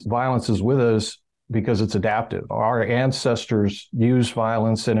Violence is with us because it's adaptive. Our ancestors used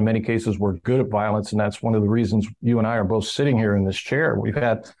violence, and in many cases were good at violence, and that's one of the reasons you and I are both sitting here in this chair. We've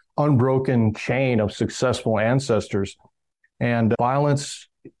had unbroken chain of successful ancestors. And violence,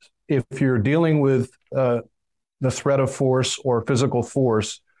 if you're dealing with the threat of force or physical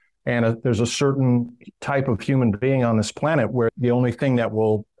force, and there's a certain type of human being on this planet where the only thing that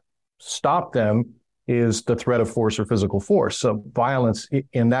will stop them is the threat of force or physical force. So violence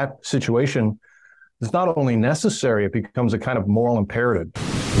in that situation is not only necessary, it becomes a kind of moral imperative.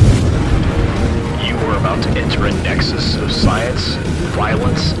 You are about to enter a nexus of science,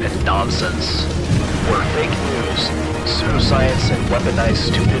 violence, and nonsense, where fake news, pseudoscience, and weaponized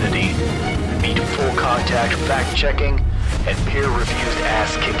stupidity meet full contact fact-checking and peer-reviewed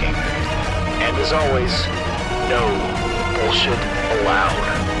ass-kicking. And as always, no bullshit allowed.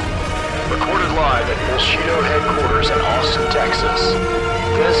 Recorded live at Bullshito headquarters in Austin, Texas,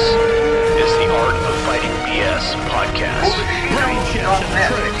 this is the Art of Fighting BS podcast.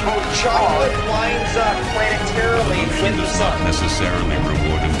 Chocolate lines up planetarily with the sun. Not necessarily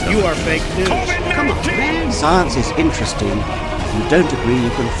rewarding. You are fake news. Come on, man. Science is interesting. If you don't agree, you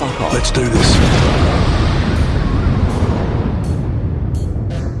can fuck off. Let's do this.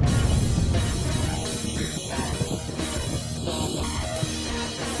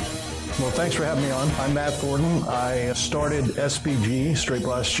 Well, thanks for having me on. I'm Matt Thornton. I started SBG, Straight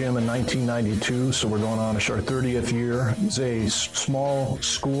Blast Gym, in 1992, so we're going on our 30th year. It's a small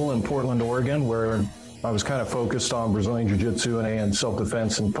school in Portland, Oregon, where I was kind of focused on Brazilian Jiu-Jitsu and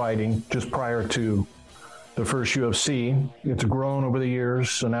self-defense and fighting just prior to the first UFC. It's grown over the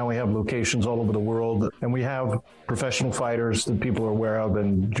years, so now we have locations all over the world, and we have professional fighters that people are aware of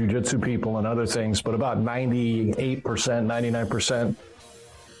and Jiu-Jitsu people and other things, but about 98%, 99%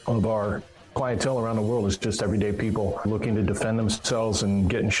 of our clientele around the world is just everyday people looking to defend themselves and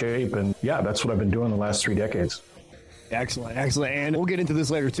get in shape. And yeah, that's what I've been doing the last 3 decades. Excellent. And we'll get into this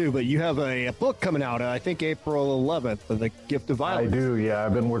later too, but you have a book coming out, I think April 11th, The Gift of Violence. I do, yeah.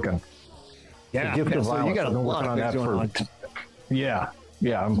 I've been working. Yeah, The Gift of Violence. You got a lot of things going on.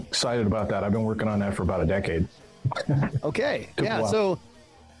 Yeah, I'm excited about that. I've been working on that for about a decade. Okay, yeah, so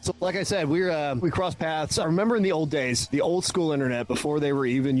like I said, we crossed paths. I remember in the old days, the old school internet, before they were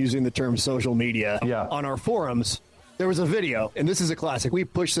even using the term social media, on our forums, there was a video, and this is a classic. We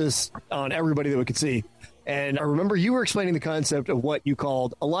pushed this on everybody that we could see. And I remember you were explaining the concept of what you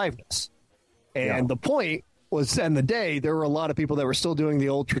called aliveness. And the point was, in the day, there were a lot of people that were still doing the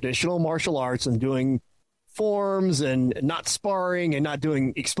old traditional martial arts and doing forms and not sparring and not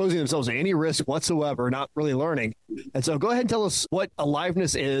exposing themselves to any risk whatsoever, not really learning. And so go ahead and tell us what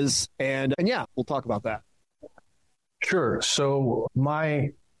aliveness is, and yeah, we'll talk about that. Sure. So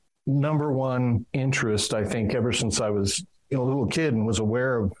my number one interest, I think, ever since I was a little kid and was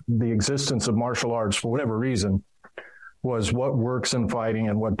aware of the existence of martial arts for whatever reason, was what works in fighting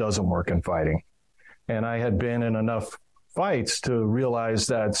and what doesn't work in fighting. And I had been in enough fights to realize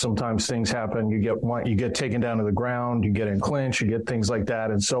that sometimes things happen. You get taken down to the ground, you get in clinch, you get things like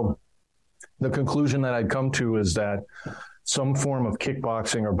that. And so the conclusion that I'd come to is that some form of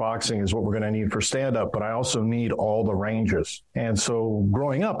kickboxing or boxing is what we're going to need for stand-up, but I also need all the ranges. And so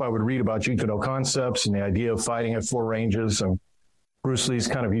growing up, I would read about Jeet concepts and the idea of fighting at 4 ranges and Bruce Lee's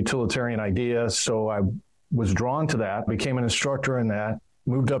kind of utilitarian idea. So I was drawn to that, became an instructor in that,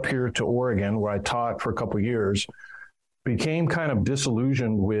 moved up here to Oregon where I taught for a couple of years, became kind of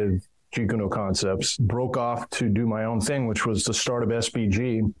disillusioned with Jeet concepts, broke off to do my own thing, which was the start of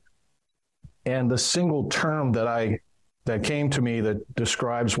SBG. And the single term that came to me that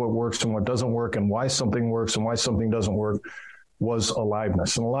describes what works and what doesn't work and why something works and why something doesn't work was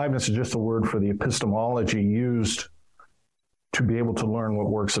aliveness. And aliveness is just a word for the epistemology used to be able to learn what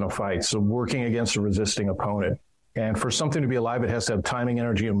works in a fight. So working against a resisting opponent. And for something to be alive, it has to have timing,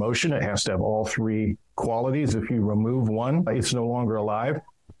 energy, and motion. It has to have all 3 qualities. If you remove one, it's no longer alive.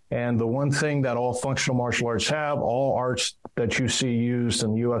 And the one thing that all functional martial arts have, all arts that you see used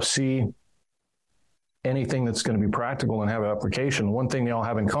in the UFC, anything that's going to be practical and have application, one thing they all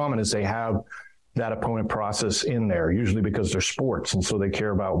have in common is they have that opponent process in there, usually because they're sports. And so they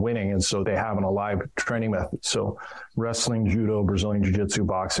care about winning. And so they have an alive training method. So wrestling, judo, Brazilian Jiu-Jitsu,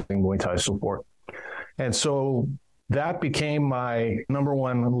 boxing, Muay Thai, so forth. And so that became my number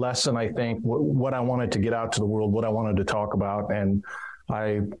one lesson, I think, what I wanted to get out to the world, what I wanted to talk about. And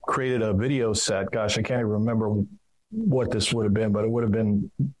I created a video set. Gosh, I can't even remember what this would have been, but it would have been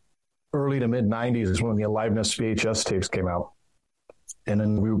early to mid 90s is when the Aliveness VHS tapes came out. And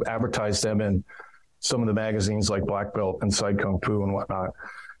then we advertised them in some of the magazines like Black Belt and Side Kung Fu and whatnot.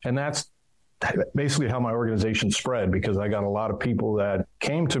 And that's basically how my organization spread, because I got a lot of people that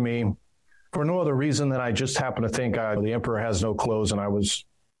came to me for no other reason than I just happened to think the emperor has no clothes, and I was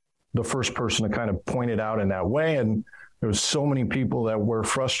the first person to kind of point it out in that way. And there was so many people that were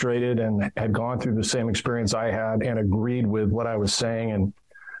frustrated and had gone through the same experience I had and agreed with what I was saying. And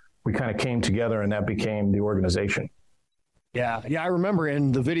we kind of came together, and that became the organization. Yeah. I remember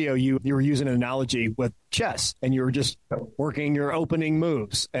in the video, you were using an analogy with chess, and you were just working your opening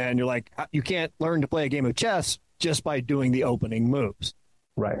moves. And you're like, you can't learn to play a game of chess just by doing the opening moves.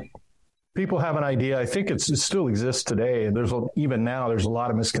 Right. People have an idea. I think it still exists today. Even now, there's a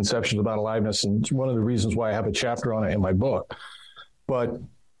lot of misconceptions about aliveness, and it's one of the reasons why I have a chapter on it in my book. But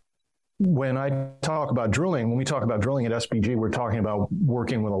when I talk about drilling, when we talk about drilling at SBG, we're talking about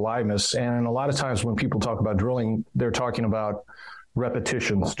working with aliveness. And a lot of times when people talk about drilling, they're talking about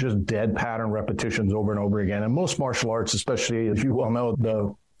repetitions, just dead pattern repetitions over and over again. And most martial arts, especially, as you well know,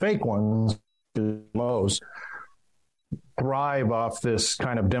 the fake ones, most thrive off this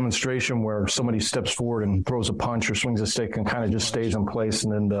kind of demonstration where somebody steps forward and throws a punch or swings a stick and kind of just stays in place,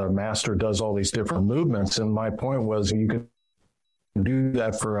 and then the master does all these different movements. And my point was, you could do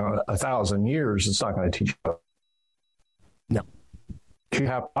that for 1,000 years. It's not going to teach you. No. You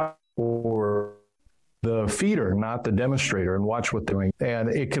have for the feeder, not the demonstrator, and watch what they're doing. And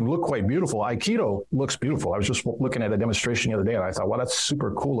it can look quite beautiful. Aikido looks beautiful. I was just looking at a demonstration the other day, and I thought, wow, that's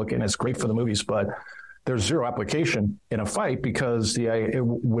super cool looking. It's great for the movies, but there's zero application in a fight because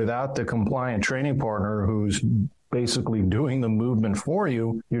without the compliant training partner who's basically doing the movement for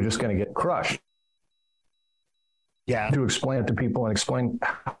you, you're just going to get crushed. Yeah. To explain it to people and explain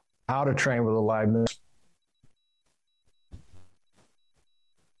how to train with aliveness.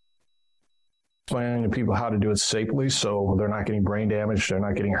 Explaining to people how to do it safely so they're not getting brain damage, they're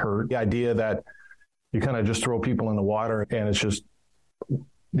not getting hurt. The idea that you kind of just throw people in the water, and it's just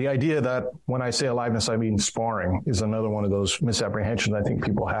the idea that when I say aliveness, I mean sparring, is another one of those misapprehensions I think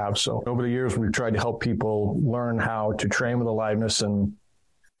people have. So over the years, we've tried to help people learn how to train with aliveness. And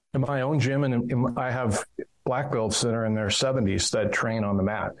in my own gym, and I have black belts that are in their 70s that train on the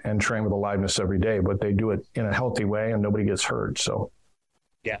mat and train with aliveness every day, but they do it in a healthy way and nobody gets hurt. So,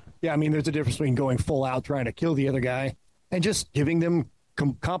 yeah. I mean, there's a difference between going full out, trying to kill the other guy, and just giving them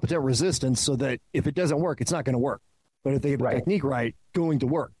competent resistance so that if it doesn't work, it's not going to work. But if they get the technique right, going to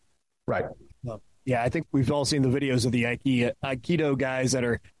work. Right. Yeah, I think we've all seen the videos of the Aikido guys that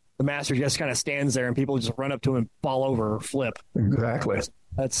are the master just kind of stands there and people just run up to him and fall over or flip. Exactly.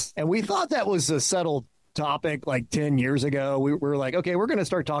 And we thought that was a settled topic like 10 years ago. We were like, okay, we're going to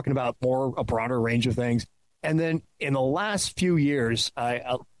start talking about a broader range of things. And then in the last few years,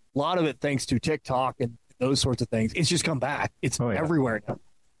 a lot of it thanks to TikTok and those sorts of things, it's just come back. It's everywhere now.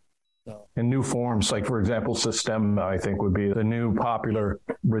 So. In new forms, like, for example, System, I think, would be the new popular,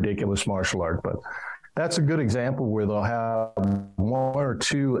 ridiculous martial art. But that's a good example where they'll have one or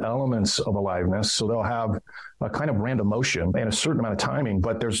two elements of aliveness. So they'll have a kind of random motion and a certain amount of timing,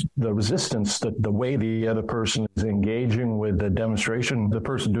 but there's the resistance, the way the other person is engaging with the demonstration, the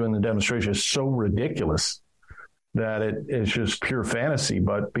person doing the demonstration is so ridiculous that it's just pure fantasy.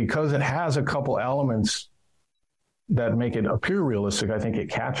 But because it has a couple elements that make it appear realistic, I think it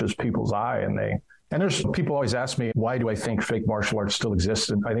catches people's eye. And there's people always ask me, why do I think fake martial arts still exists?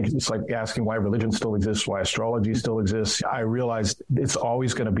 And I think it's like asking why religion still exists, why astrology still exists. I realized it's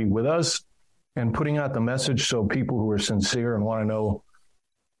always going to be with us, and putting out the message so people who are sincere and want to know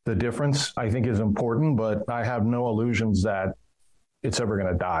the difference, I think is important, but I have no illusions that it's ever going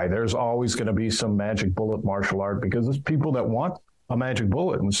to die. There's always going to be some magic bullet martial art because there's people that want a magic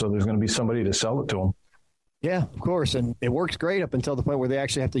bullet. And so there's going to be somebody to sell it to them. Yeah, of course. And it works great up until the point where they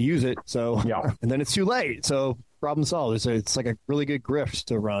actually have to use it. So, yeah. And then it's too late. So problem solved. It's like a really good grift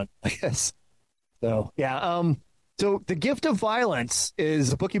to run, I guess. So, yeah. So The Gift of Violence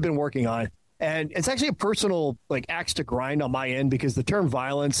is a book you've been working on. And it's actually a personal axe to grind on my end because the term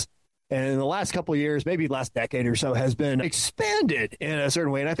violence in the last couple of years, maybe last decade or so, has been expanded in a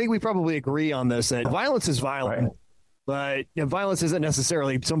certain way. And I think we probably agree on this, that violence is violent. Right. But violence isn't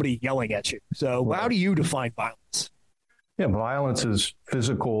necessarily somebody yelling at you. So how do you define violence? Yeah, violence is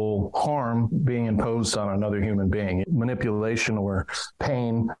physical harm being imposed on another human being, manipulation or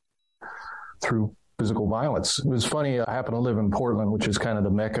pain through physical violence. It was funny, I happen to live in Portland, which is kind of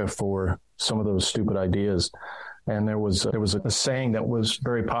the mecca for some of those stupid ideas. And there was a saying that was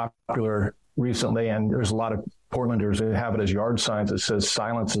very popular recently, and there's a lot of Portlanders that have it as yard signs that says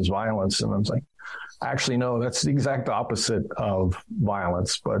silence is violence. And I was like, actually, no, that's the exact opposite of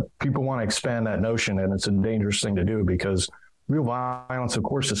violence. But people want to expand that notion, and it's a dangerous thing to do because real violence, of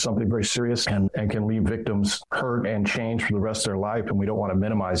course, is something very serious and can leave victims hurt and changed for the rest of their life. And we don't want to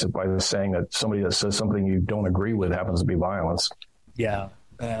minimize it by saying that somebody that says something you don't agree with happens to be violence. Yeah.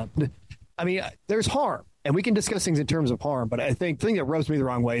 I mean, there's harm, and we can discuss things in terms of harm. But I think the thing that rubs me the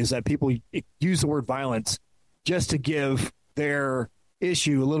wrong way is that people use the word violence just to give their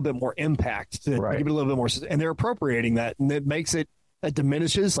issue a little bit more impact, to give it a little bit more, and they're appropriating that, and it makes it, that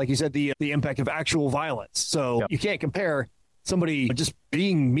diminishes, like you said, the impact of actual violence. So you can't compare somebody just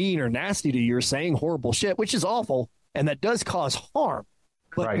being mean or nasty to you or saying horrible shit, which is awful, and that does cause harm.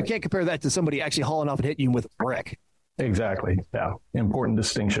 But you can't compare that to somebody actually hauling off and hitting you with a brick. Exactly. Yeah. Important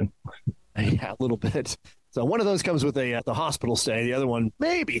distinction. Yeah, a little bit. So one of those comes with the hospital stay. The other one,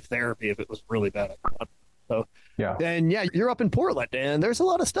 maybe therapy if it was really bad. So then, you're up in Portland, and there's a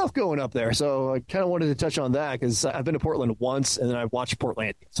lot of stuff going up there. So I kind of wanted to touch on that because I've been to Portland once, and then I've watched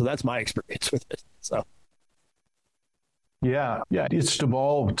Portland. So that's my experience with it. So. Yeah, it's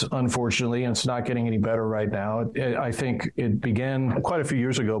devolved, unfortunately, and it's not getting any better right now. I think it began quite a few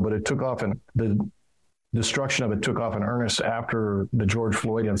years ago, but it took off, and the destruction of it took off in earnest after the George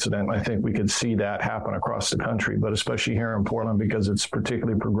Floyd incident. I think we could see that happen across the country, but especially here in Portland because it's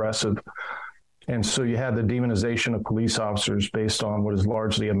particularly progressive. And so you had the demonization of police officers based on what is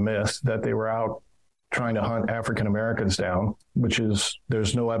largely a myth that they were out trying to hunt African Americans down, which is,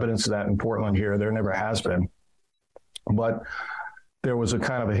 there's no evidence of that in Portland here. There never has been. But there was a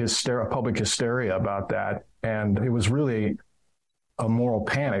kind of a public hysteria about that. And it was really a moral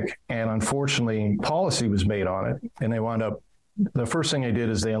panic. And unfortunately, policy was made on it. And they wound up, the first thing they did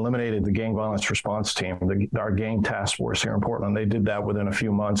is they eliminated the gang violence response team, our gang task force here in Portland. They did that within a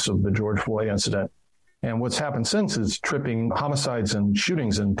few months of the George Floyd incident. And what's happened since is homicides and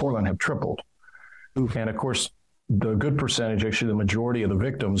shootings in Portland have tripled. Oof. And of course, the good percentage, actually the majority of the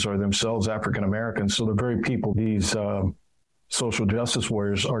victims are themselves African Americans. So the very people these social justice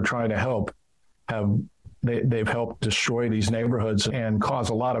warriors are trying to help they've helped destroy these neighborhoods and cause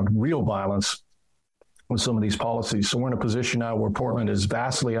a lot of real violence with some of these policies. So we're in a position now where Portland is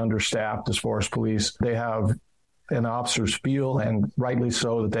vastly understaffed as far as police. They have, and officers feel, and rightly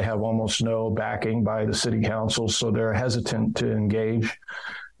so, that they have almost no backing by the city council. So they're hesitant to engage.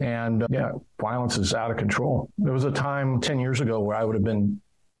 And violence is out of control. There was a time 10 years ago where I would have been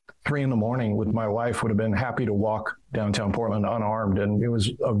 3 a.m. with my wife, would have been happy to walk downtown Portland unarmed. And it was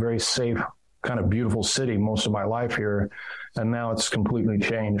a very safe, kind of beautiful city most of my life here. And now it's completely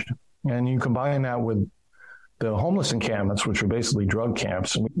changed. And you combine that with the homeless encampments, which are basically drug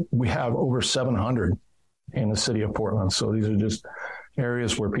camps. And we have over 700 in the city of Portland. So these are just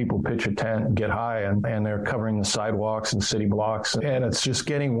areas where people pitch a tent and get high, and they're covering the sidewalks and city blocks. And it's just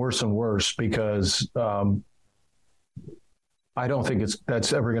getting worse and worse because I don't think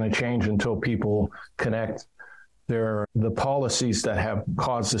that's ever going to change until people connect the policies that have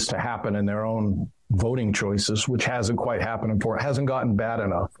caused this to happen in their own voting choices, which hasn't quite happened before. It hasn't gotten bad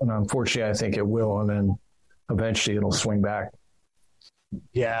enough. And unfortunately, I think it will. And then eventually it'll swing back.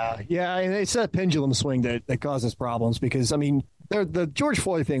 Yeah. And it's that pendulum swing that causes problems because, I mean, the George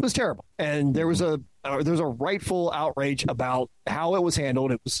Floyd thing was terrible. And there was a rightful outrage about how it was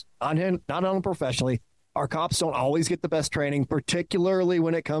handled. It was not done professionally. Our cops don't always get the best training, particularly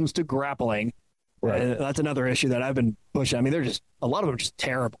when it comes to grappling. Right. And that's another issue that I've been pushing. I mean, a lot of them are just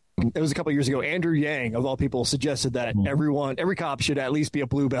terrible. It was a couple of years ago, Andrew Yang, of all people, suggested that every cop should at least be a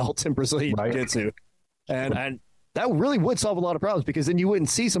blue belt in Brazilian Jiu-Jitsu. And that really would solve a lot of problems because then you wouldn't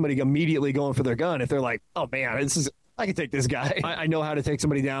see somebody immediately going for their gun if they're like, oh, man, I can take this guy. I know how to take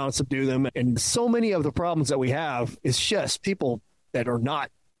somebody down, subdue them. And so many of the problems that we have is just people that are not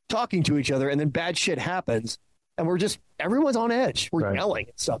talking to each other, and then bad shit happens. And everyone's on edge. We're yelling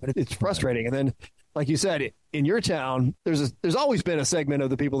and stuff. And it's frustrating. And then, like you said, in your town, there's always been a segment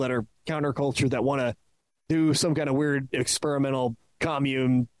of the people that are counterculture that want to do some kind of weird experimental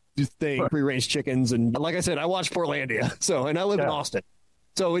commune thing, free-range chickens. And like I said, I watched Portlandia. And I live in Austin.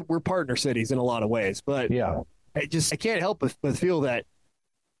 So we're partner cities in a lot of ways. But I can't help but feel that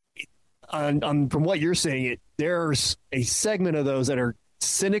from what you're saying, there's a segment of those that are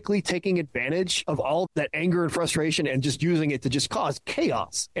cynically taking advantage of all that anger and frustration and just using it to just cause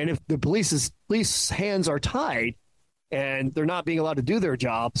chaos. And if the police hands are tied and they're not being allowed to do their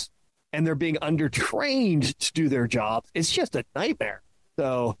jobs and they're being undertrained to do their jobs, it's just a nightmare.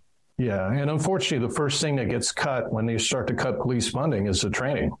 So, yeah. And unfortunately, the first thing that gets cut when they start to cut police funding is the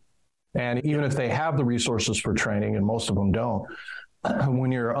training. And even if they have the resources for training, and most of them don't,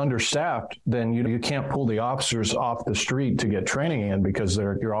 when you're understaffed, then you can't pull the officers off the street to get training in because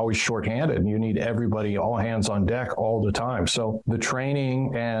you're always shorthanded and you need everybody all hands on deck all the time. So the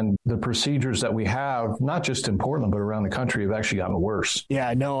training and the procedures that we have, not just in Portland, but around the country, have actually gotten worse.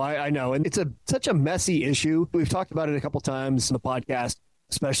 Yeah, no, I know. And it's such a messy issue. We've talked about it a couple times in the podcast,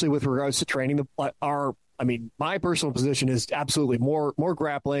 especially with regards to training. My personal position is absolutely more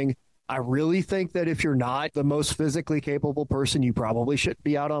grappling. I really think that if you're not the most physically capable person, you probably shouldn't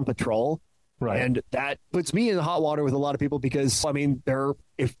be out on patrol. Right. And that puts me in the hot water with a lot of people because,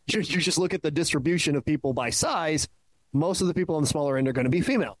 if you just look at the distribution of people by size, most of the people on the smaller end are going to be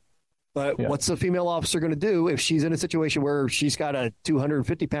female. But what's a female officer going to do if she's in a situation where she's got a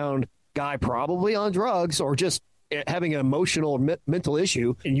 250-pound guy probably on drugs or just having an emotional or mental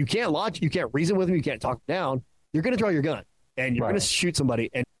issue, and you can't reason with him, you can't talk him down, you're going to draw your gun and you're going to shoot somebody,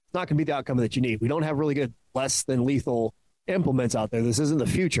 and it's not going to be the outcome that you need. We don't have really good less than lethal implements out there. This isn't the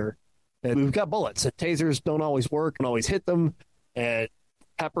future. And we've got bullets. And tasers don't always work and always hit them, and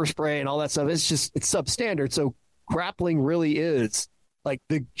pepper spray and all that stuff. It's substandard. So grappling really is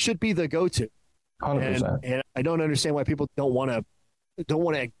should be the go-to. 100%. And I don't understand why people don't want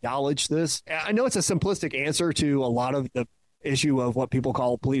to acknowledge this. I know it's a simplistic answer to a lot of the issue of what people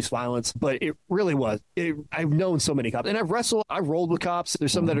call police violence, but it really was. I've known so many cops, and I've rolled with cops.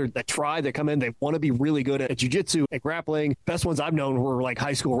 There's some that come in, they want to be really good at jiu-jitsu, at grappling. Best ones I've known were like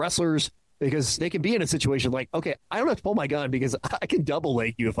high school wrestlers because they can be in a situation like, okay, I don't have to pull my gun because I can double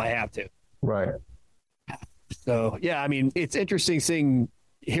leg you if I have to. Right. So, yeah, it's interesting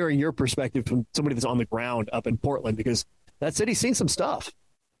hearing your perspective from somebody that's on the ground up in Portland because that city's seen some stuff.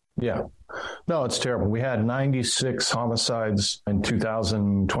 Yeah. No, it's terrible. We had 96 homicides in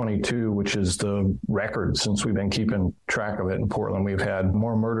 2022, which is the record since we've been keeping track of it in Portland. We've had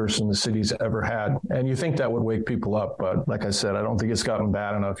more murders than the city's ever had. And you think that would wake people up. But like I said, I don't think it's gotten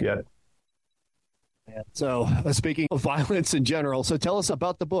bad enough yet. So speaking of violence in general, so tell us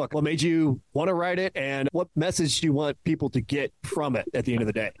about the book. What made you want to write it, and what message do you want people to get from it at the end of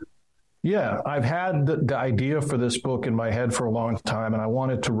the day? Yeah, I've had the idea for this book in my head for a long time, and I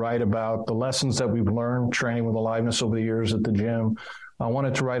wanted to write about the lessons that we've learned training with aliveness over the years at the gym. I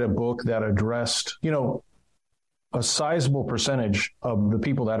wanted to write a book that addressed, a sizable percentage of the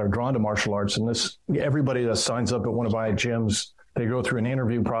people that are drawn to martial arts. And everybody that signs up at one of my gyms, they go through an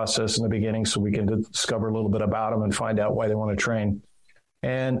interview process in the beginning so we can discover a little bit about them and find out why they want to train.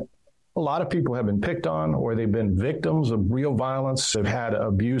 And a lot of people have been picked on, or they've been victims of real violence. They've had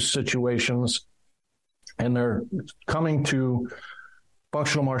abuse situations, and they're coming to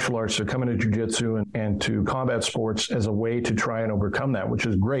functional martial arts. They're coming to jiu-jitsu and to combat sports as a way to try and overcome that, which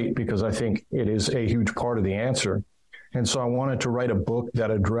is great because I think it is a huge part of the answer. And so I wanted to write a book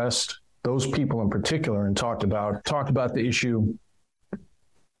that addressed those people in particular and talked about the issue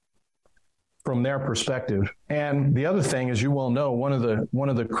from their perspective. And the other thing, as you well know, one of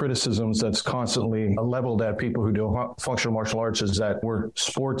the criticisms that's constantly leveled at people who do functional martial arts is that we're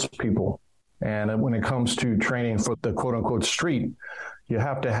sports people. And when it comes to training for the quote unquote street, you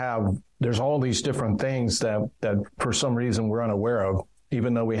have to there's all these different things that for some reason we're unaware of.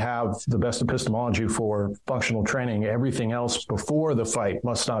 Even though we have the best epistemology for functional training, everything else before the fight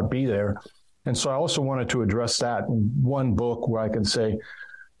must not be there. And so I also wanted to address that in one book where I can say,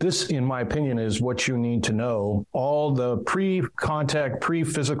 this, in my opinion, is what you need to know. All the pre-contact,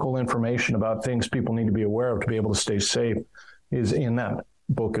 pre-physical information about things people need to be aware of to be able to stay safe is in that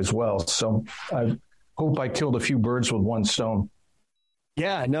book as well. So I hope I killed a few birds with one stone.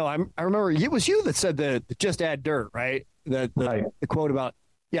 Yeah, no, I remember it was you that said the just add dirt, right? The quote about,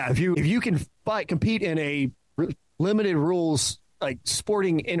 if you can compete in a limited rules like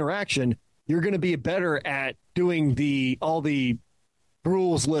sporting interaction, you're going to be better at doing all the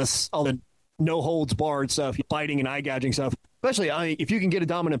rules lists, all the no holds barred stuff, fighting and eye gouging stuff. Especially if you can get a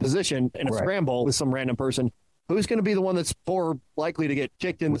dominant position in a scramble with some random person, who's going to be the one that's more likely to get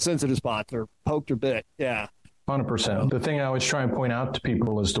kicked in the sensitive spots or poked or bit? Yeah. 100%. The thing I always try and point out to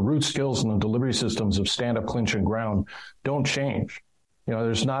people is the root skills and the delivery systems of stand-up, clinch, and ground don't change.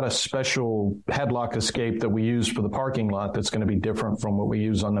 There's not a special headlock escape that we use for the parking lot that's going to be different from what we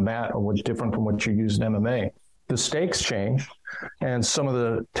use on the mat or what's different from what you use in MMA. The stakes change, and some of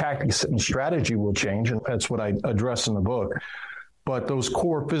the tactics and strategy will change, and that's what I address in the book. But those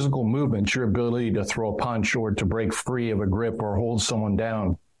core physical movements, your ability to throw a punch or to break free of a grip or hold someone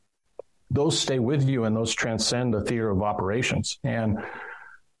down, those stay with you and those transcend the theater of operations. And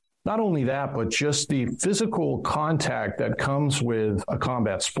not only that, but just the physical contact that comes with a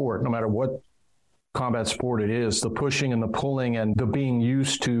combat sport, no matter what combat sport it is, the pushing and the pulling and the being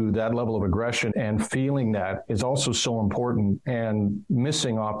used to that level of aggression and feeling that is also so important and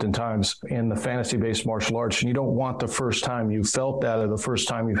missing oftentimes in the fantasy-based martial arts. And you don't want the first time you felt that or the first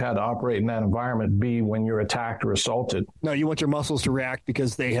time you've had to operate in that environment be when you're attacked or assaulted. No, you want your muscles to react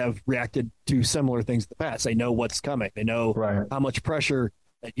because they have reacted to similar things in the past. They know what's coming. They know how much pressure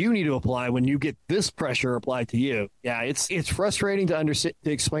that you need to apply when you get this pressure applied to you. Yeah, it's frustrating to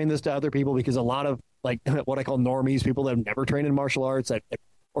explain this to other people because a lot of like what I call normies, people that have never trained in martial arts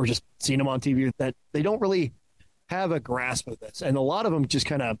or just seen them on TV, that they don't really have a grasp of this. And a lot of them just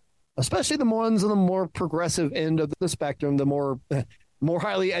kind of, especially the ones on the more progressive end of the spectrum, the more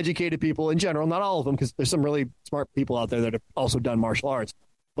highly educated people in general, not all of them, because there's some really smart people out there that have also done martial arts,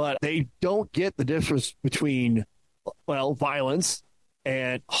 but they don't get the difference between, violence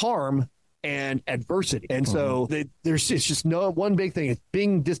and harm and adversity. And so it's just no one big thing. It's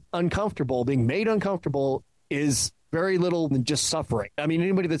being just uncomfortable. Being made uncomfortable is very little than just suffering. I mean,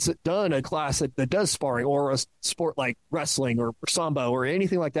 anybody that's done a class that does sparring or a sport like wrestling or sambo or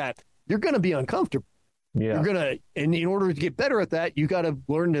anything like that, you're going to be uncomfortable. Yeah. You're going to, and in order to get better at that, you got to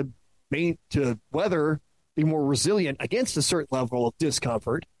learn to be more resilient against a certain level of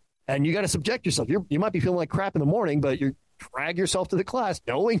discomfort. And you got to subject yourself. You might be feeling like crap in the morning, but you drag yourself to the class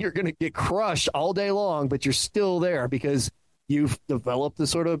knowing you're going to get crushed all day long, but you're still there because you've developed the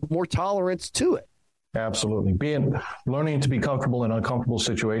sort of more tolerance to it. Absolutely. Learning to be comfortable in uncomfortable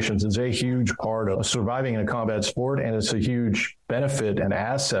situations is a huge part of surviving in a combat sport, and it's a huge benefit and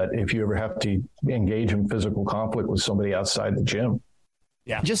asset if you ever have to engage in physical conflict with somebody outside the gym.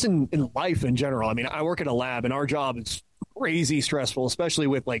 Yeah, just in life in general. I mean, I work at a lab, and our job is crazy stressful, especially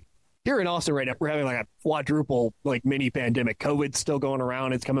with here in Austin right now, we're having a quadruple mini pandemic. COVID's still going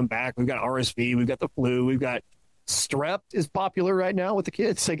around. It's coming back. We've got RSV. We've got the flu. We've got strep is popular right now with the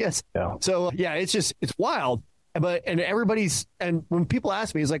kids, I guess. Yeah. So it's wild. And when people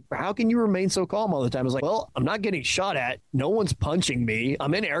ask me, it's like, how can you remain so calm all the time? It's like, well, I'm not getting shot at. No one's punching me.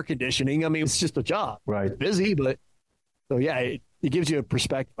 I'm in air conditioning. I mean, it's just a job. Right. It's busy, but so it gives you a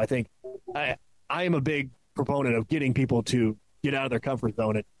perspective. I think I am a big proponent of getting people to get out of their comfort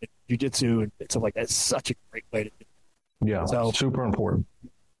zone at jiu-jitsu and stuff like that. It's such a great way to do it. Yeah, so super important.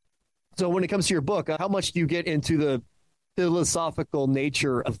 So when it comes to your book, how much do you get into the philosophical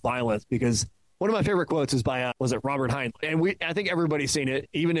nature of violence? Because one of my favorite quotes is by, Robert Heinlein? And I think everybody's seen it,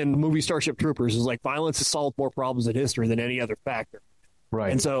 even in the movie Starship Troopers, is like violence has solved more problems in history than any other factor.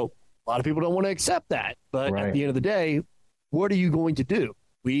 Right. And so a lot of people don't want to accept that. But at the end of the day, what are you going to do?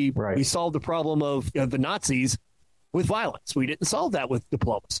 We solved the problem of the Nazis with violence. We didn't solve that with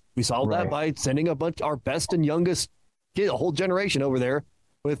diplomacy. We solved that by sending our best and youngest kid, a whole generation over there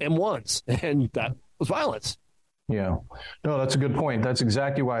with M1s, and that was violence. Yeah. No, that's a good point. That's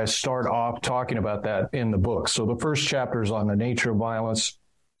exactly why I start off talking about that in the book. So the first chapter is on the nature of violence.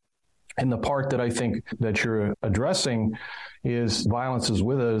 And the part that I think that you're addressing is violence is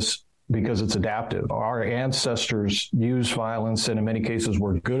with us because it's adaptive. Our ancestors use violence, and in many cases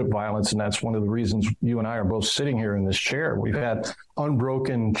were good at violence, and that's one of the reasons you and I are both sitting here in this chair. We've had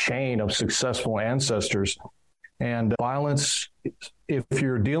unbroken chain of successful ancestors. And violence, if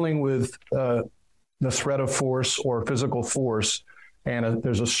you're dealing with the threat of force or physical force, and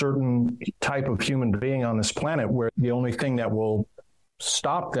there's a certain type of human being on this planet where the only thing that will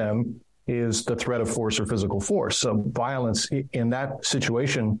stop them is the threat of force or physical force. So violence in that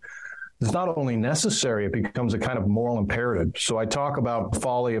situation is not only necessary, it becomes a kind of moral imperative. So I talk about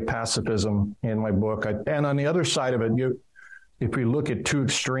folly of pacifism in my book. And on the other side of it, if we look at two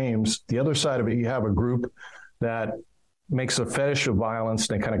extremes, the other side of it, you have a group that makes a fetish of violence.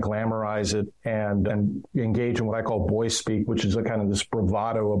 They kind of glamorize it and engage in what I call boy speak, which is a kind of this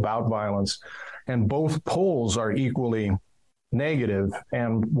bravado about violence. And both poles are equally negative.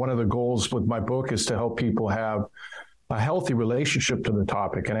 And one of the goals with my book is to help people have a healthy relationship to the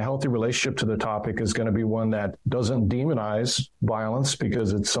topic. And a healthy relationship to the topic is going to be one that doesn't demonize violence,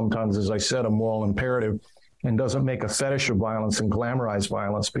 because it's sometimes, as I said, a moral imperative, and doesn't make a fetish of violence and glamorize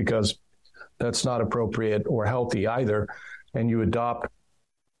violence, because that's not appropriate or healthy either. And you adopt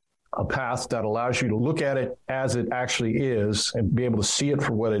a path that allows you to look at it as it actually is and be able to see it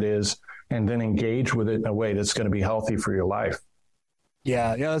for what it is, and then engage with it in a way that's going to be healthy for your life.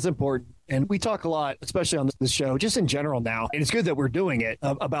 Yeah, that's important. And we talk a lot, especially on this show, just in general now, and it's good that we're doing it,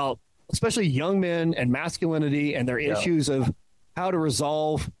 about especially young men and masculinity and their issues of how to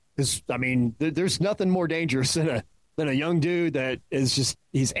resolve this. I mean, there's nothing more dangerous than a young dude that is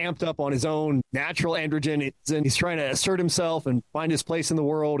he's amped up on his own natural androgen, and he's trying to assert himself and find his place in the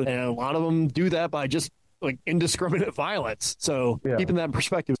world. And a lot of them do that by just indiscriminate violence. So keeping that in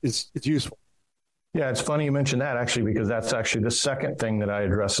perspective is useful. Yeah, it's funny you mentioned that, actually, because that's actually the second thing that I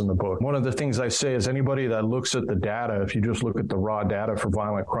address in the book. One of the things I say is anybody that looks at the data, if you just look at the raw data for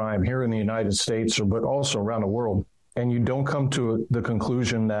violent crime here in the United States, but also around the world, and you don't come to the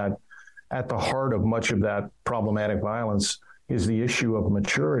conclusion that at the heart of much of that problematic violence is the issue of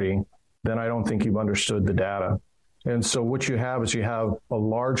maturity, then I don't think you've understood the data. And so what you have is you have a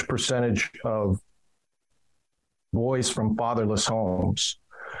large percentage of boys from fatherless homes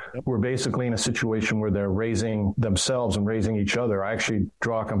who are basically in a situation where they're raising themselves and raising each other. I actually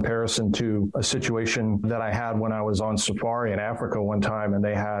draw a comparison to a situation that I had when I was on safari in Africa one time, and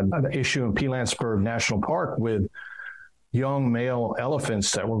they had an issue in Pilanesberg National Park with young male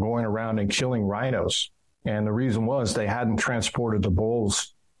elephants that were going around and killing rhinos. And the reason was they hadn't transported the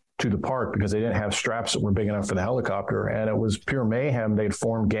bulls to the park because they didn't have straps that were big enough for the helicopter. And it was pure mayhem. They'd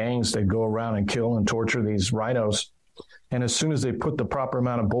form gangs. They'd go around and kill and torture these rhinos. And as soon as they put the proper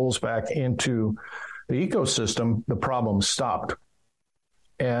amount of bulls back into the ecosystem, the problem stopped.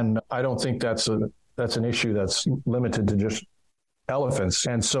 And I don't think that's an issue that's limited to just elephants.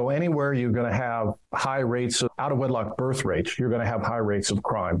 And so anywhere you're going to have high rates of out-of-wedlock birth rates, you're going to have high rates of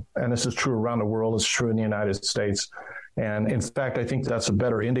crime. And this is true around the world. It's true in the United States. And in fact, I think that's a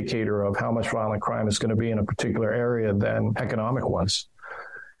better indicator of how much violent crime is going to be in a particular area than economic ones.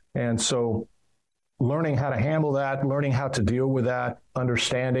 And so learning how to handle that, learning how to deal with that,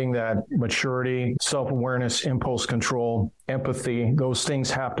 understanding that maturity, self-awareness, impulse control, empathy, those things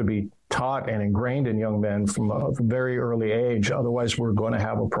have to be taught and ingrained in young men from a very early age. Otherwise, we're going to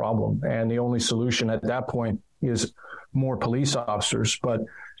have a problem. And the only solution at that point is more police officers. But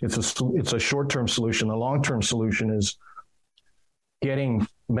it's a short-term solution. The long-term solution is getting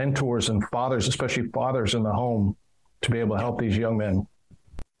mentors and fathers, especially fathers in the home, to be able to help these young men.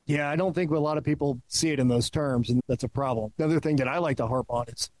 Yeah, I don't think a lot of people see it in those terms, and that's a problem. The other thing that I like to harp on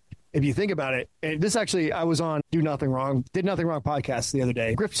is, if you think about it, and this actually, I was on Did Nothing Wrong podcast the other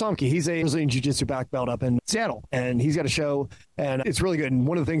day. Griff Somke, he's a Brazilian Jiu-Jitsu black belt up in Seattle, and he's got a show, and it's really good. And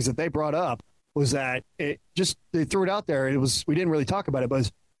one of the things that they brought up was that they threw it out there. We didn't really talk about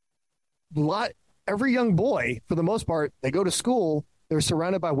it, but every young boy, for the most part, they go to school, they're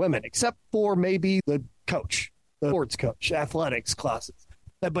surrounded by women, except for maybe the coach, the sports coach, athletics classes.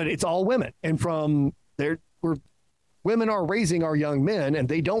 But it's all women. And from there, women are raising our young men, and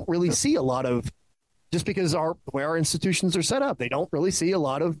they don't really see a lot of, just because the way our institutions are set up, they don't really see a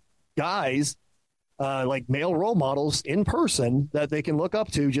lot of guys like male role models in person that they can look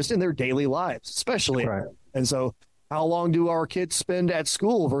up to just in their daily lives, especially. Right. And so how long do our kids spend at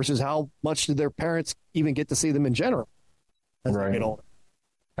school versus how much do their parents even get to see them in general as they get older?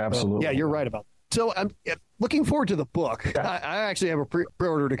 Absolutely. So, yeah, you're right about that. So I'm looking forward to the book. Yeah. I actually have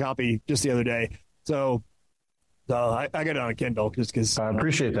pre-ordered a copy just the other day. So I got it on a Kindle just because. I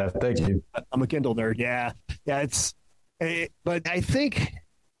appreciate that. Thank you. I'm a Kindle nerd. Yeah. But I think,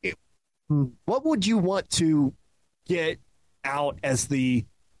 what would you want to get out as the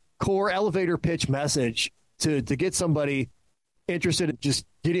core elevator pitch message to get somebody interested in just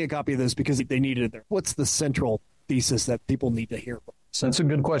getting a copy of this because they need it there? What's the central thesis that people need to hear from? So that's a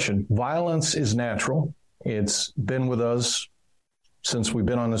good question. Violence is natural. It's been with us since we've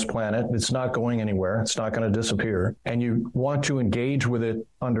been on this planet. It's not going anywhere. It's not going to disappear. And you want to engage with it,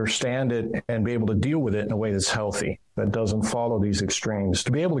 understand it, and be able to deal with it in a way that's healthy, that doesn't follow these extremes.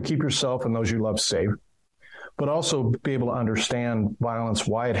 To be able to keep yourself and those you love safe, but also be able to understand violence,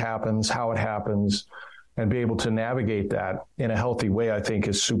 why it happens, how it happens, and be able to navigate that in a healthy way, I think,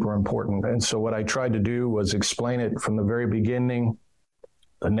 is super important. And so what I tried to do was explain it from the very beginning,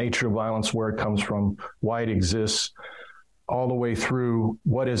 the nature of violence, where it comes from, why it exists, all the way through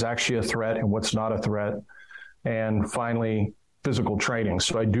what is actually a threat and what's not a threat, and finally, physical training.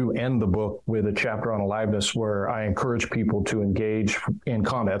 So I do end the book with a chapter on aliveness where I encourage people to engage in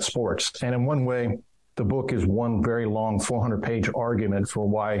combat sports. And in one way, the book is one very long 400-page argument for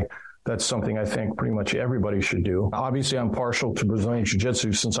why that's something I think pretty much everybody should do. Obviously, I'm partial to Brazilian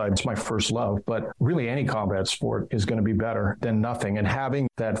Jiu-Jitsu since it's my first love, but really any combat sport is going to be better than nothing. And having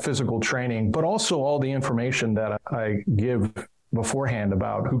that physical training, but also all the information that I give beforehand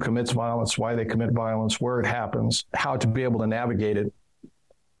about who commits violence, why they commit violence, where it happens, how to be able to navigate it,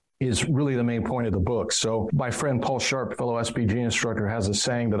 is really the main point of the book. So my friend Paul Sharp, fellow SBG instructor, has a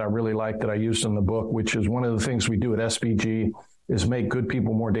saying that I really like that I used in the book, which is one of the things we do at SBG is make good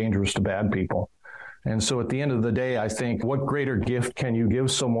people more dangerous to bad people. And so at the end of the day, I think what greater gift can you give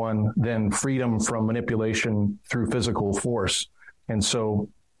someone than freedom from manipulation through physical force? And so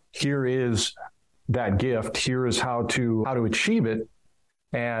here is that gift. Here is how to achieve it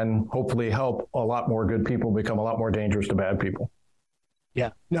and hopefully help a lot more good people become a lot more dangerous to bad people.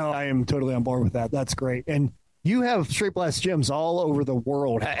 Yeah, no, I am totally on board with that. That's great. And you have straight blast gyms all over the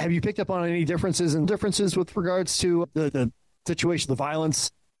world. Have you picked up on any differences with regards to the situation, the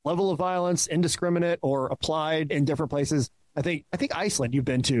violence, level of violence, indiscriminate or applied in different places? I think Iceland you've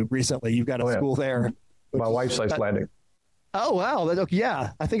been to recently. You've got a school there. My wife's Icelandic. Oh, wow.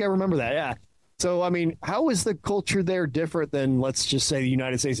 Yeah, I think I remember that. Yeah. So, I mean, how is the culture there different than, let's just say, the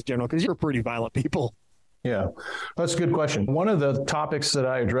United States in general? Because you're pretty violent people. Yeah, that's a good question. One of the topics that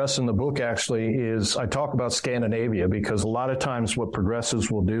I address in the book actually is I talk about Scandinavia, because a lot of times what progressives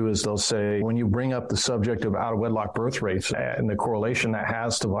will do is they'll say, when you bring up the subject of out of wedlock birth rates and the correlation that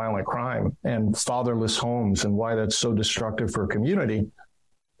has to violent crime and fatherless homes and why that's so destructive for a community,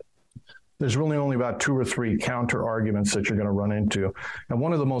 there's really only about 2 or 3 counter arguments that you're going to run into. And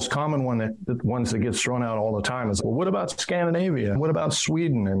one of the most common ones that gets thrown out all the time is, well, what about Scandinavia? What about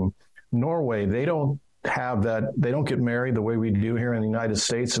Sweden and Norway? They don't have that. They don't get married the way we do here in the United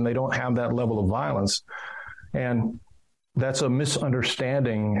States, and they don't have that level of violence. And that's a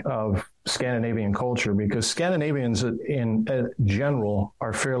misunderstanding of Scandinavian culture, because Scandinavians in general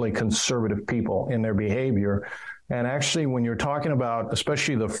are fairly conservative people in their behavior. And actually, when you're talking about,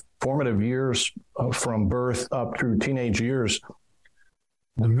 especially the formative years from birth up through teenage years,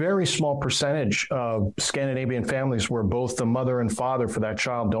 the very small percentage of Scandinavian families where both the mother and father for that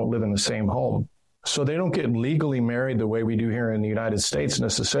child don't live in the same home. So they don't get legally married the way we do here in the United States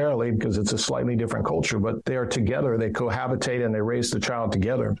necessarily, because it's a slightly different culture, but they are together, they cohabitate, and they raise the child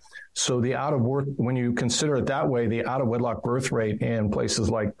together. So when you consider it that way, the out of wedlock birth rate in places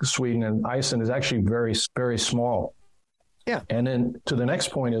like Sweden and Iceland is actually very, very small. Yeah. And then to the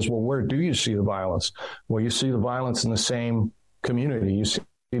next point is, well, where do you see the violence? Well, you see the violence in the same community. You see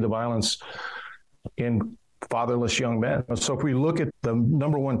the violence in fatherless young men. So if we look at the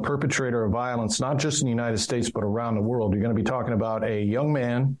number one perpetrator of violence, not just in the United States, but around the world, you're going to be talking about a young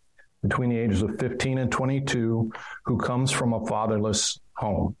man between the ages of 15 and 22 who comes from a fatherless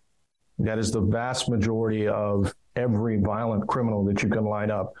home. That is the vast majority of every violent criminal that you can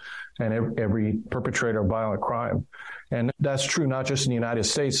line up and every perpetrator of violent crime. And that's true not just in the United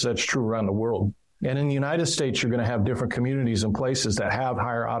States, that's true around the world. And in the United States, you're going to have different communities and places that have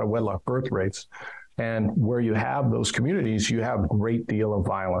higher out of wedlock birth rates. And where you have those communities, you have a great deal of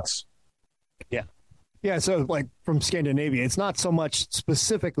violence. Yeah. Yeah. So like from Scandinavia, it's not so much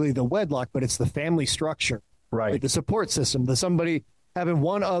specifically the wedlock, but it's the family structure. Right. Like the support system, somebody having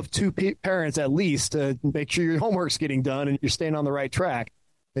one of 2 parents at least to make sure your homework's getting done and you're staying on the right track.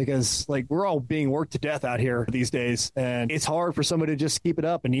 Because like we're all being worked to death out here these days. And it's hard for somebody to just keep it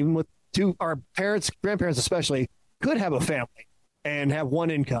up. And even with our parents, grandparents especially, could have a family and have one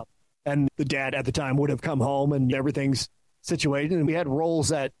income. And the dad at the time would have come home and everything's situated. And we had roles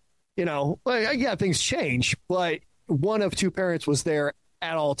that, things change, but one of 2 parents was there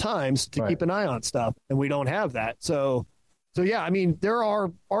at all times to keep an eye on stuff. And we don't have that. So yeah, I mean, there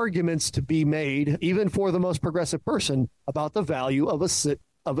are arguments to be made, even for the most progressive person, about the value of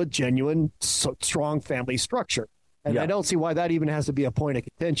a genuine, strong family structure. And I don't see why that even has to be a point of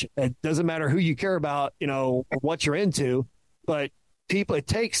contention. It doesn't matter who you care about, or what you're into, but it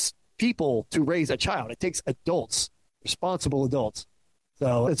takes people to raise a child. It takes adults, responsible adults.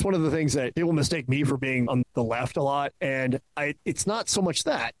 So it's one of the things that people mistake me for being on the left a lot. And it's not so much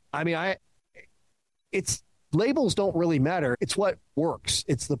that. I mean, it's labels don't really matter. It's what works.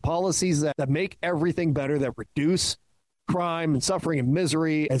 It's the policies that make everything better, that reduce crime and suffering and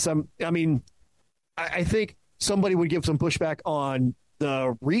misery. And I think somebody would give some pushback on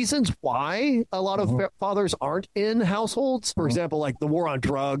the reasons why a lot of fathers aren't in households. For example, like the war on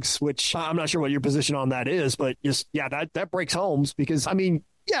drugs, which I'm not sure what your position on that is, but that breaks homes because,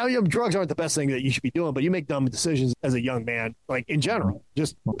 drugs aren't the best thing that you should be doing, but you make dumb decisions as a young man, like in general,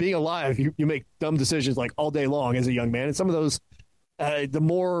 just being alive, you make dumb decisions like all day long as a young man. And some of those, the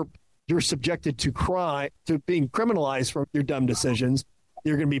more you're subjected to crime, to being criminalized for your dumb decisions,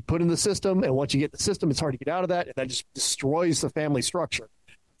 you're going to be put in the system. And once you get in the system, it's hard to get out of that. And that just destroys the family structure.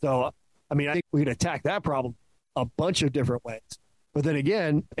 So, I think we could attack that problem a bunch of different ways. But then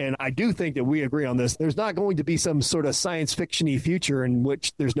again, and I do think that we agree on this, there's not going to be some sort of science fiction-y future in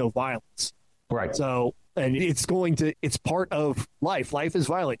which there's no violence. Right. So, and it's part of life. Life is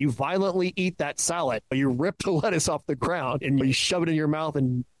violent. You violently eat that salad. You rip the lettuce off the ground and you shove it in your mouth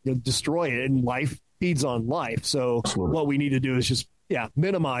and destroy it. And life feeds on life. So What we need to do is just,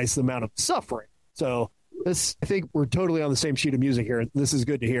 minimize the amount of suffering. So I think we're totally on the same sheet of music here. This is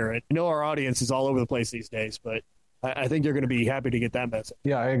good to hear. I know our audience is all over the place these days, but I think they're going to be happy to get that message.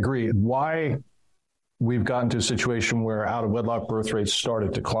 Yeah, I agree. Why we've gotten to a situation where out of wedlock birth rates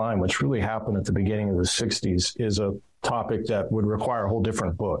started to climb, which really happened at the beginning of the 60s, is a topic that would require a whole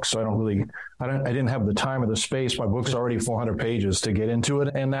different book. So I didn't have the time or the space. My book's already 400 pages to get into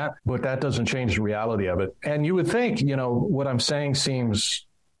it but that doesn't change the reality of it. And you would think, what I'm saying seems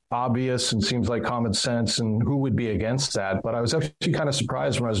obvious and seems like common sense, and who would be against that? But I was actually kind of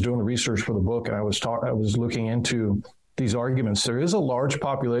surprised when I was doing the research for the book, and I was looking into these arguments. There is a large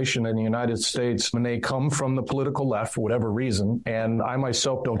population in the United States, and they come from the political left for whatever reason. And I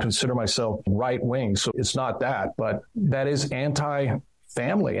myself don't consider myself right wing, so it's not that, but that is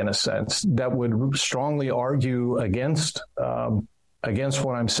anti-family in a sense, that would strongly argue against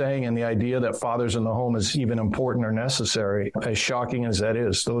what I'm saying, and the idea that fathers in the home is even important or necessary, as shocking as that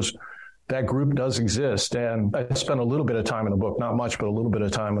is. That group does exist. And I spent a little bit of time in the book, not much, but a little bit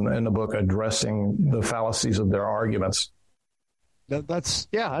of time in the book addressing the fallacies of their arguments. I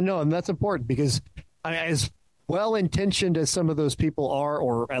know. And that's important because as well-intentioned as some of those people are,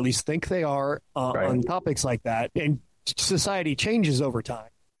 or at least think they are on topics like that, and society changes over time.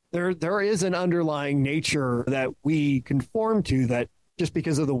 There is an underlying nature that we conform to, that just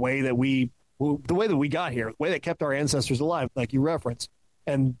because of the way that we got here, the way that kept our ancestors alive, like you referenced.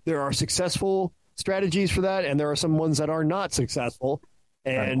 And there are successful strategies for that, and there are some ones that are not successful.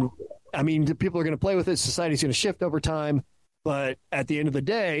 And I mean, people are going to play with it. Society's going to shift over time. But at the end of the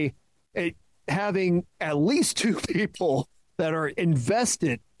day, having at least two people that are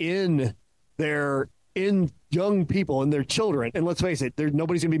invested in young people and their children, and let's face it,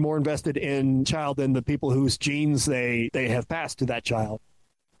 nobody's going to be more invested in child than the people whose genes they have passed to that child.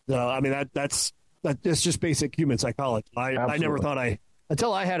 So, I mean, that's just basic human psychology. I never thought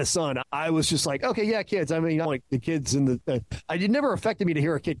until I had a son, I was just like, okay, yeah, kids. I mean, like the kids in it never affected me to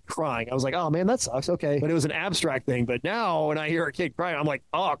hear a kid crying. I was like, oh man, that sucks. Okay. But it was an abstract thing. But now when I hear a kid crying, I'm like,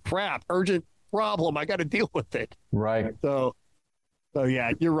 oh crap, urgent problem. I got to deal with it. Right. So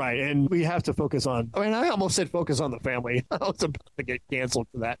yeah, you're right. And we have to focus on, I almost said focus on the family. I was about to get canceled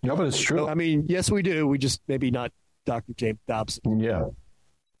for that. No, but it's true. So, I mean, yes, we do. We just maybe not Dr. James Dobson. Yeah.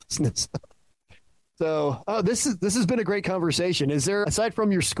 So this has been a great conversation. Is there, aside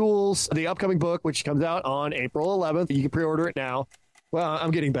from your schools, the upcoming book, which comes out on April 11th, you can pre-order it now. Well, I'm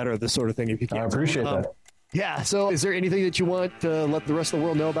getting better at this sort of thing. If you can, I appreciate that. Yeah. So is there anything that you want to let the rest of the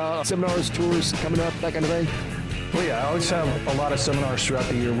world know about? Seminars, tours coming up, that kind of thing? Well, yeah, I always have a lot of seminars throughout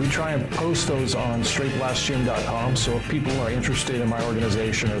the year. We try and post those on straightblastgym.com. So if people are interested in my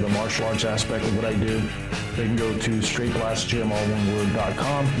organization or the martial arts aspect of what I do, they can go to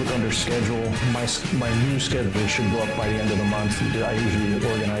straightblastgym.com, look under schedule. My new schedule should go up by the end of the month. I usually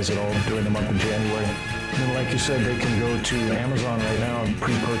organize it all during the month of January. And then, like you said, they can go to Amazon right now and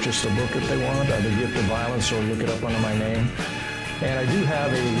pre-purchase the book if they want, The Gift of Violence, or look it up under my name. And I do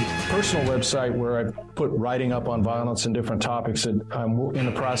have a personal website where I put writing up on violence and different topics that I'm in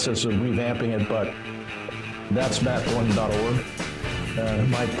the process of revamping it, but that's mattthornton.org.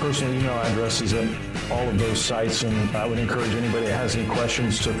 My personal email address is at all of those sites, and I would encourage anybody that has any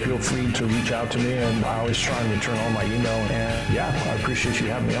questions to feel free to reach out to me, and I always try and return all my email. And yeah, I appreciate you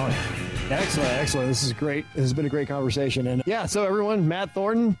having me on. Excellent. This is great. This has been a great conversation. And yeah, so everyone, Matt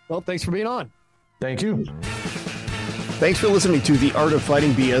Thornton, well, thanks for being on. Thank you. Thanks for listening to the Art of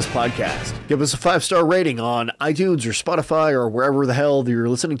Fighting BS podcast. Give us a 5-star rating on iTunes or Spotify or wherever the hell you're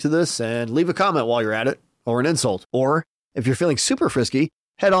listening to this, and leave a comment while you're at it, or an insult. Or if you're feeling super frisky,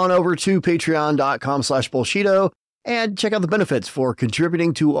 head on over to patreon.com/bullshito and check out the benefits for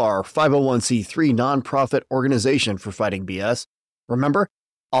contributing to our 501c3 nonprofit organization for fighting BS. Remember,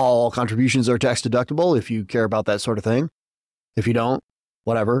 all contributions are tax deductible if you care about that sort of thing. If you don't,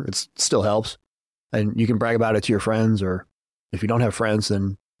 whatever, it still helps. And you can brag about it to your friends, or if you don't have friends,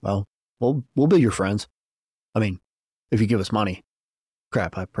 then, well, we'll be your friends. I mean, if you give us money.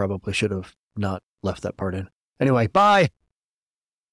 Crap, I probably should have not left that part in. Anyway, bye.